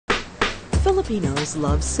Filipinos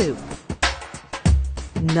love soup.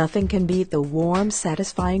 Nothing can beat the warm,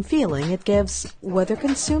 satisfying feeling it gives, whether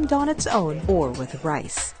consumed on its own or with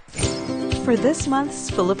rice. For this month's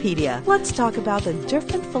Filipedia, let's talk about the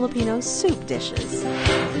different Filipino soup dishes.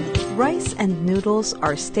 Rice and noodles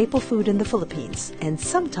are staple food in the Philippines and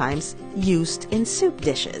sometimes used in soup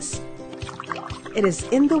dishes. It is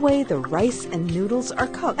in the way the rice and noodles are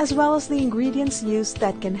cooked, as well as the ingredients used,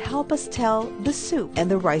 that can help us tell the soup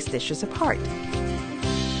and the rice dishes apart.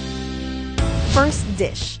 First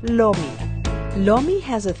dish, Lomi. Lomi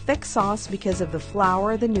has a thick sauce because of the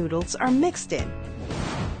flour the noodles are mixed in.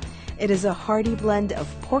 It is a hearty blend of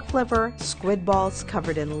pork liver, squid balls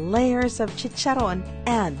covered in layers of chicharon,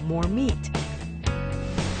 and more meat.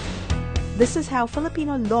 This is how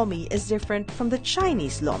Filipino Lomi is different from the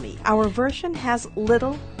Chinese Lomi. Our version has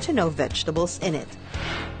little to no vegetables in it.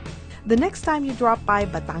 The next time you drop by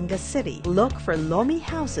Batangas City, look for Lomi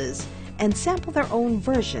houses and sample their own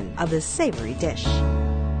version of this savory dish.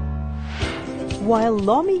 While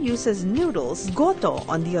Lomi uses noodles, Goto,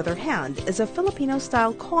 on the other hand, is a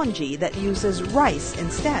Filipino-style congee that uses rice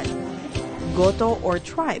instead. Goto, or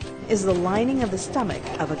tripe, is the lining of the stomach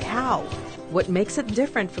of a cow. What makes it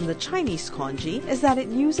different from the Chinese congee is that it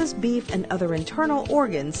uses beef and other internal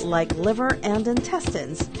organs like liver and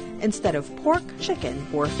intestines instead of pork, chicken,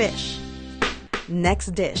 or fish. Next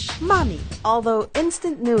dish, Mami. Although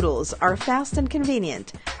instant noodles are fast and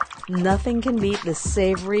convenient, nothing can beat the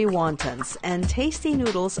savory wontons and tasty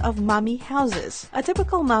noodles of Mami houses. A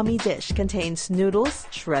typical Mami dish contains noodles,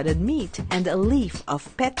 shredded meat, and a leaf of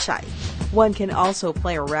pechay. One can also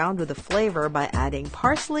play around with the flavor by adding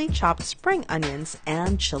parsley, chopped spring onions,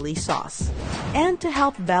 and chili sauce. And to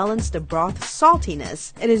help balance the broth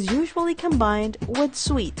saltiness, it is usually combined with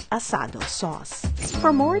sweet asado sauce.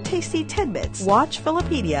 For more tasty tidbits, watch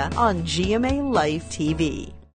Filipedia on GMA Live TV.